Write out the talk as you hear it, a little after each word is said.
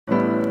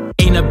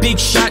ain't a big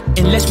shot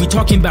unless we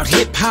talking about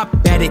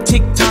hip-hop. Bad at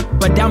TikTok,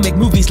 but I'll make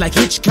movies like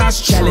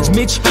Hitchcock's. Challenge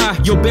Mitch,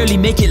 you'll barely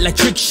make it like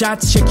trick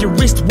shots. Check your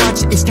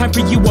wristwatch, it's time for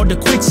you all to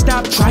quit.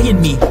 Stop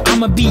trying me.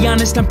 I'ma be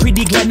honest, I'm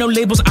pretty glad no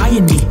labels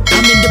eyeing me.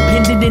 I'm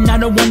independent and I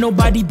don't want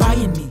nobody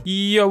buying me.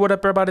 Yo, what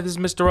up everybody, this is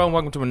Mr. Darrell and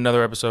welcome to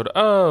another episode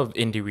of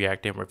Indie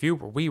React and Review,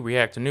 where we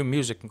react to new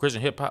music and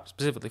Christian hip-hop,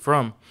 specifically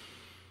from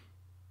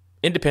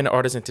independent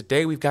artists. And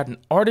today we've got an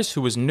artist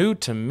who is new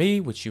to me,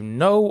 which you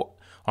know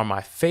are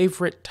my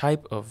favorite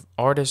type of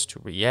artist to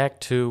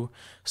react to.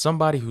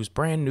 Somebody who's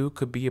brand new,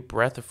 could be a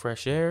breath of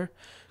fresh air,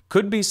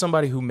 could be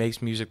somebody who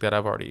makes music that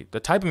the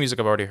type of music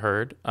I've already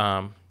heard,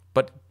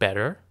 but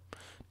better,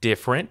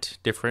 different,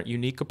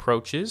 unique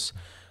approaches.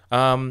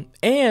 And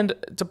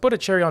to put a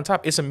cherry on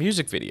top, it's a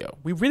music video.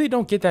 We really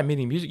don't get that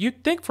many music.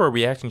 You'd think for a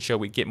reaction show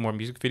we'd get more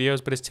music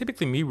videos, but it's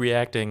typically me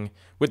reacting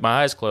with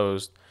my eyes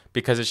closed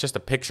because it's just a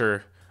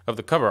picture of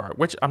the cover art,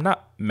 which I'm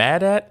not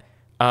mad at.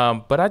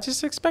 But I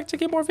just expect to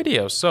get more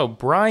videos. So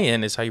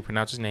Brien is how you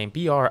pronounce his name,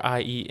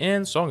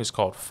 B-R-I-E-N. Song is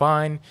called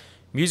Fine.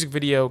 Music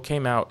video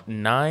came out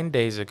 9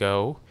 days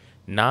ago.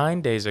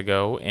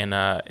 And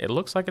it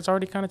looks like it's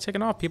already kind of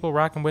taken off. People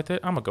rocking with it.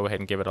 I'm gonna go ahead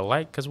and give it a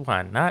like, because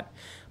why not?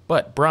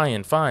 But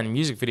Brien, Fine,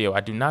 music video. I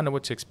do not know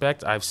what to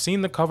expect. I've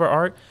seen the cover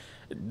art.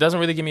 It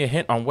doesn't really give me a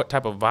hint on what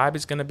type of vibe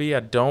it's gonna be.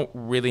 I don't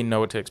really know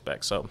what to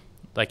expect. So,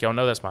 like y'all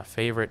know, that's my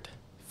favorite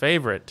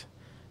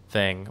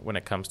thing when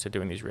it comes to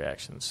doing these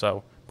reactions.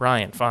 So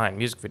Brien, Fine,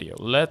 music video.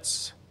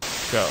 Let's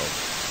go.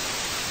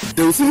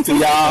 Deuces to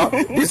y'all.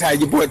 This how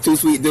your boy Too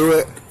Sweet do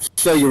it.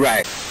 Show you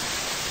right.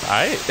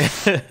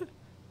 Alright.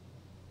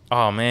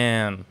 Oh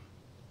man.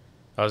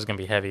 Oh, this is gonna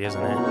be heavy,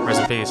 isn't it?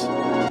 Rest in peace.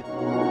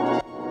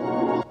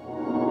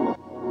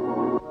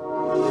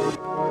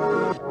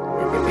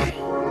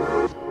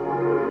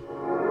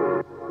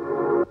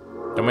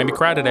 Don't make me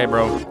cry today,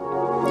 bro.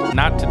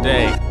 Not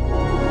today.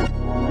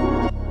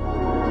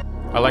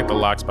 I like the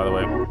locks, by the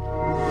way.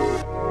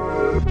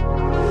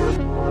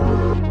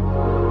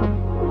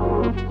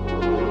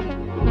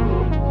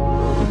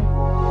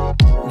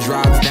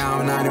 Drives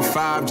down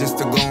 95 just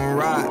to go and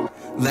ride.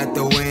 Let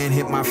the wind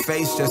hit my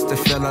face just to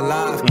feel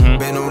alive.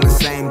 Been on the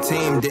same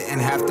team, didn't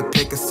have to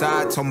pick a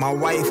side. Told my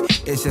wife,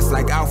 it's just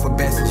like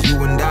alphabets, it's you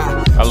and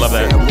I love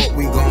that. Said, what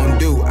we gonna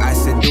do? I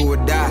said, do or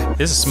die.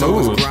 This is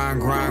smooth. So it's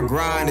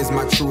grind is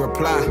my true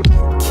reply.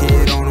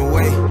 Kid on the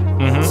way,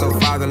 so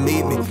father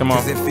lead me. Come on.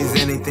 Cause if he's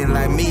anything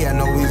like me, I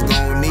know he's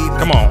gonna need me.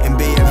 Come on. And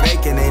being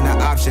vacant ain't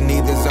an option,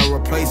 neither's a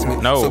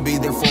replacement. No. So be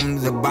there from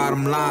the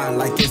bottom line,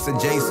 like it's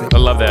adjacent. I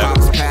love that.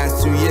 Pops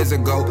passed 2 years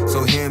ago,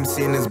 so him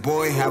seeing his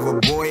boy have a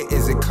boy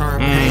is a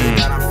current pain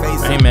that I'm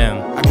facing.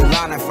 Amen. I'd be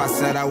lying if I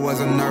said I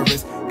wasn't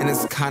nervous, and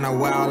it's kinda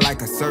wild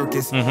like a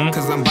circus.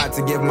 Cause I'm about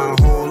to give my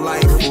whole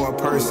life for a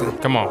person.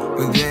 Come on.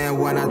 But then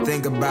when I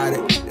think about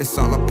it, it's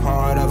all a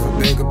part of a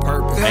bigger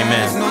purpose. Amen.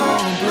 There's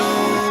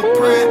no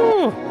blueprint.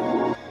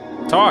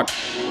 Ooh. Talk.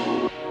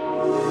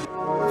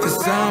 For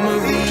some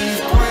of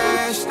these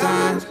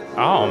questions.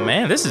 Oh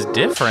man, this is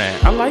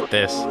different. I like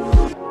this.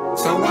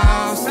 So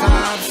I'll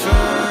stop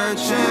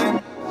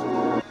searching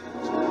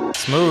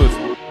Smooth.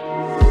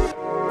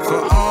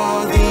 for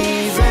all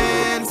these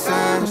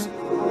answers.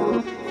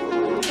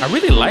 I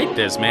really like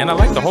this, man. I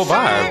like the whole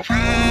vibe.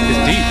 It's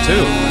deep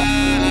too.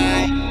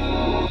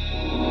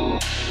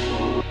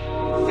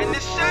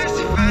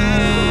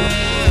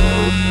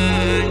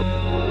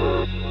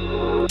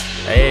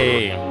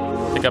 Hey,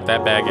 pick up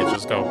that baggage.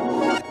 Let's go.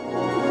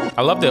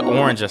 I love the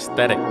orange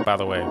aesthetic, by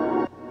the way.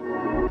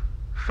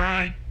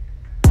 Fine.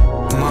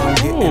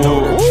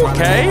 Ooh,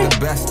 okay.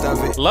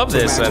 Love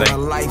this setting.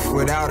 Life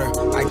without her,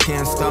 I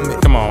can't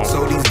stomach. Come on.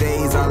 So these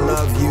days I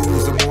love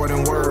yous are more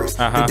than words.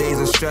 The days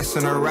of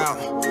stressing her out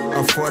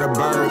are for the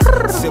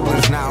birds.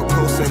 Siblings now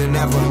closer than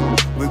ever.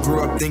 We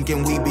grew up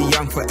thinking we'd be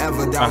young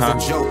forever. That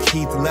was a joke,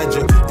 Heath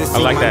Ledger. To see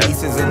like my that.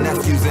 nieces and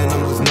nephews in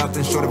them was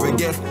nothing short of a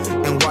gift.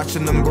 And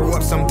watching them grow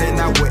up, something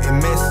I wouldn't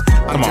miss.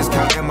 I'm just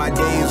counting my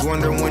days,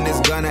 wondering when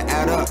it's gonna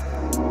add up.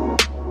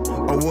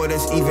 Or would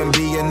this even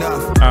be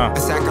enough? A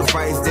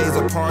sacrifice days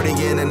of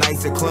partying and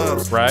nights at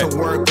clubs. To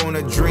work on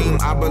a dream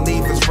I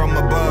believe is from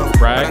above.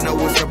 But I know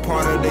it's a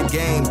part of the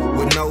game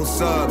with no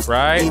subs.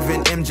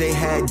 Even MJ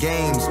had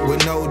games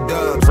with no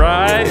dubs.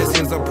 If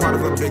this is a part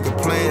of a bigger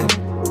plan,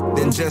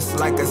 then just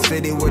like a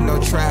city with no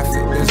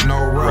traffic, there's no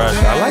rush.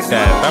 I like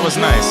that. That was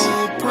nice.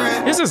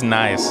 This is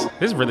nice.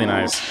 This is really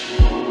nice.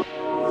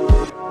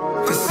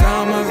 For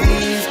some of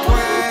these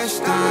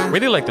questions.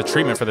 Really like the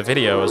treatment for the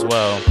video as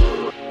well.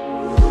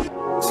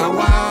 So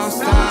I'll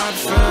stop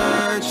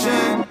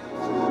searching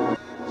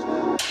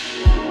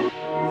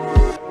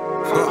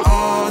for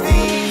all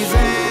these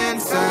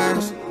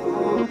answers.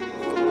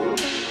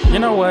 You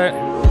know what?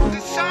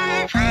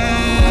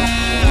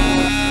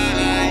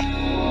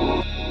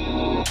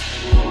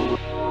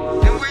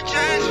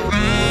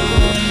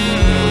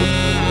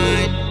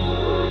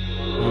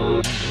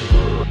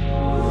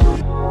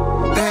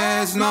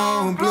 There's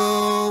no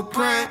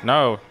blueprint.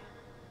 No.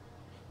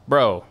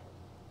 Bro,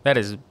 that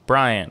is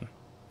Brien.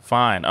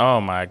 Fine.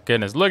 Oh my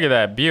goodness. Look at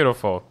that.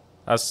 Beautiful.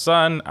 A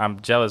son. I'm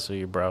jealous of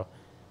you, bro.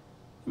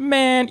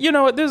 Man, you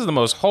know what? This is the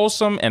most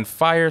wholesome and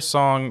fire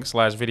song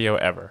 / video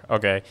ever.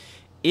 Okay.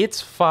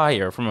 It's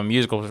fire from a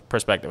musical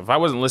perspective. If I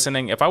wasn't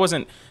listening, if I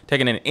wasn't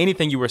taking in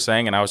anything you were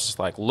saying and I was just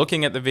like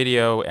looking at the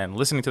video and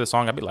listening to the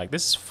song, I'd be like,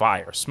 this is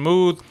fire.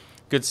 Smooth,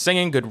 good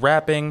singing, good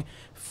rapping,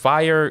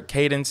 fire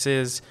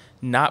cadences,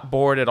 not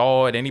bored at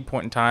all at any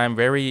point in time,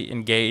 very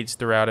engaged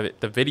throughout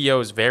it. The video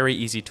is very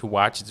easy to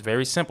watch. It's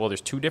very simple.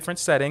 There's 2 different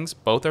settings.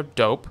 Both are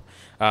dope.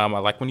 I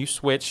like when you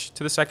switch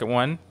to the second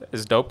one.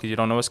 It's dope because you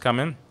don't know what's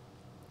coming.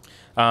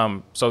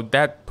 So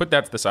put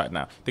that to the side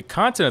now. The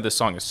content of this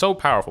song is so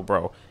powerful,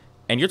 bro.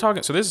 And you're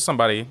talking, so this is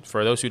somebody,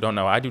 for those who don't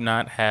know, I'm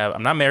not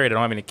married, I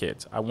don't have any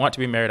kids. I want to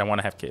be married, I want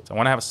to have kids. I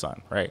want to have a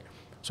son, right?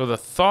 So the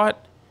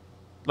thought,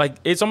 like,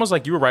 it's almost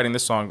like you were writing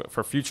this song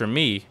for future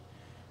me,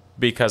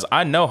 because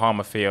I know how I'm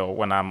going to feel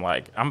when I'm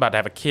like, I'm about to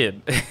have a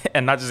kid,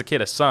 and not just a kid,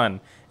 a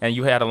son. And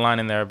you had a line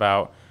in there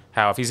about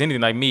how if he's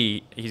anything like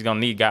me, he's going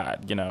to need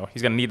God, you know,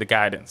 he's going to need the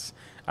guidance.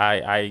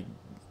 I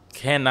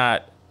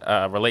cannot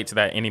relate to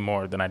that any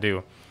more than I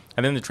do.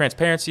 And then the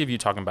transparency of you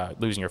talking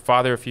about losing your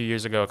father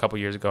a couple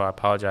years ago. I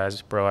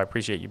apologize, bro. I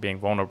appreciate you being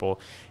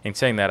vulnerable and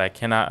saying that. I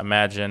cannot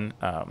imagine,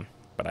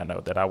 but I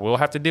know that I will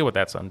have to deal with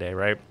that someday,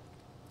 right?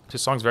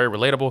 This song's very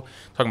relatable,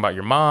 talking about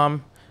your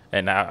mom.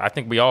 And I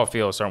think we all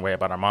feel a certain way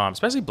about our mom,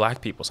 especially black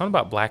people. Something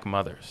about black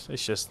mothers.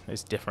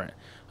 It's different.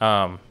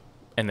 And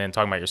then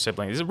talking about your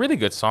siblings. It's a really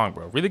good song,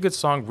 bro. Really good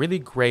song. Really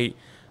great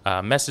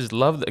message.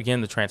 Love,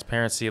 again, the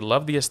transparency.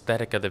 Love the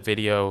aesthetic of the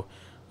video.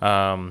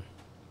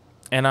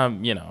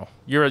 And you know,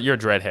 you're a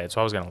dreadhead,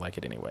 so I was gonna like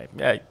it anyway.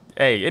 Yeah,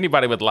 hey,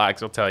 anybody with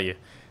locks will tell you,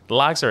 the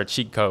locks are a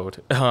cheat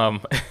code.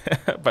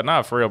 But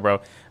not for real,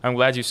 bro. I'm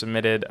glad you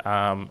submitted.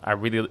 I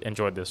really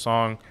enjoyed this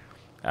song.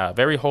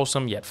 Very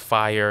wholesome yet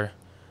fire.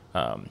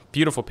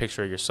 Beautiful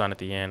picture of your son at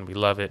the end. We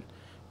love it.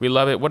 We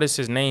love it. What is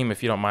his name?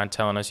 If you don't mind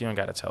telling us, you don't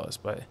gotta tell us.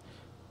 But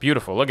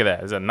beautiful. Look at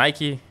that. Is it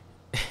Nike?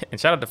 And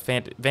shout out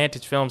to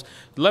Vantage Films.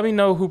 Let me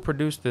know who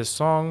produced this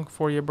song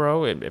for you,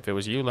 bro. If it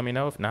was you, let me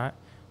know. If not,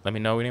 let me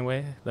know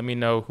anyway. Let me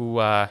know who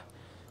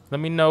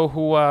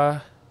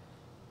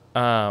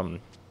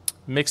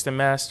mixed and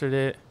mastered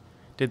it,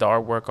 did the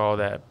artwork, all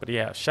that. But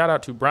yeah, shout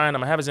out to Brien.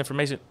 I'm gonna have his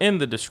information in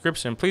the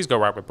description. Please go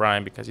rock with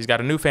Brien because he's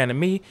got a new fan in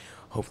me.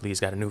 Hopefully he's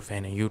got a new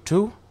fan in you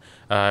too.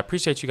 I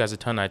appreciate you guys a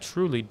ton. I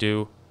truly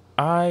do.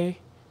 I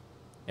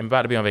am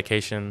about to be on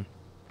vacation.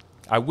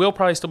 I will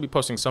probably still be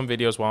posting some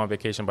videos while I'm on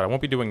vacation, but I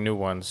won't be doing new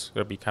ones.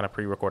 It'll be kind of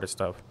pre-recorded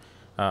stuff.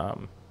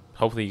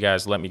 Hopefully you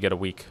guys let me get a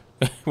week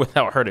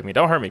without hurting me.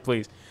 Don't hurt me,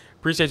 please.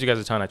 Appreciate you guys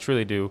a ton. I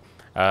truly do.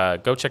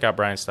 Go check out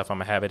Brien's stuff. I'm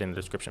going to have it in the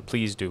description.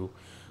 Please do.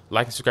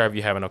 Like and subscribe if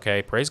you haven't,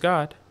 okay? Praise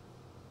God.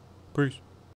 Peace.